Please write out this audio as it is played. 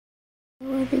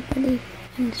Hello everybody,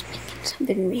 I'm just making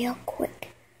something real quick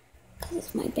because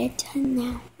it's my bedtime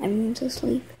now. Everyone's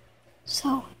asleep.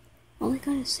 So, all I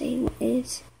gotta say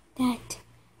is that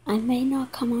I may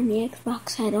not come on the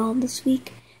Xbox at all this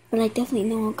week, but I definitely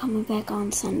know I'm coming back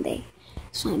on Sunday.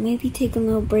 So I may be taking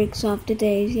little breaks off the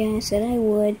days. Yeah, I said I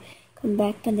would come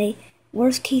back, but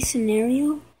worst case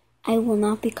scenario, I will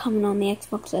not be coming on the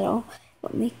Xbox at all,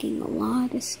 but making a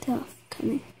lot of stuff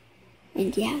coming.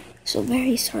 And yeah, so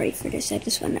very sorry for this. I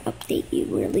just want to update you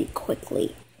really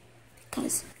quickly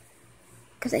because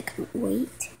I couldn't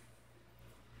wait.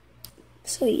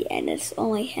 So yeah, that's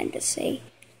all I had to say.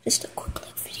 Just a quick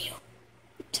little video.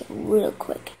 It's real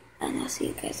quick, and I'll see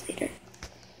you guys later.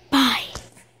 Bye.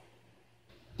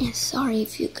 And sorry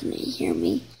if you couldn't hear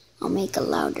me. I'll make a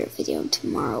louder video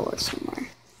tomorrow or somewhere.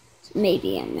 So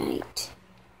maybe I might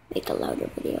make a louder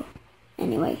video.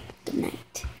 Anyway, good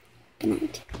night. Good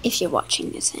night. If you're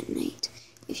watching this at night.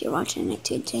 If you're watching it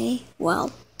today,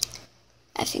 well,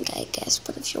 I think I guess,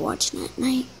 but if you're watching it at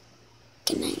night,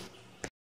 good night.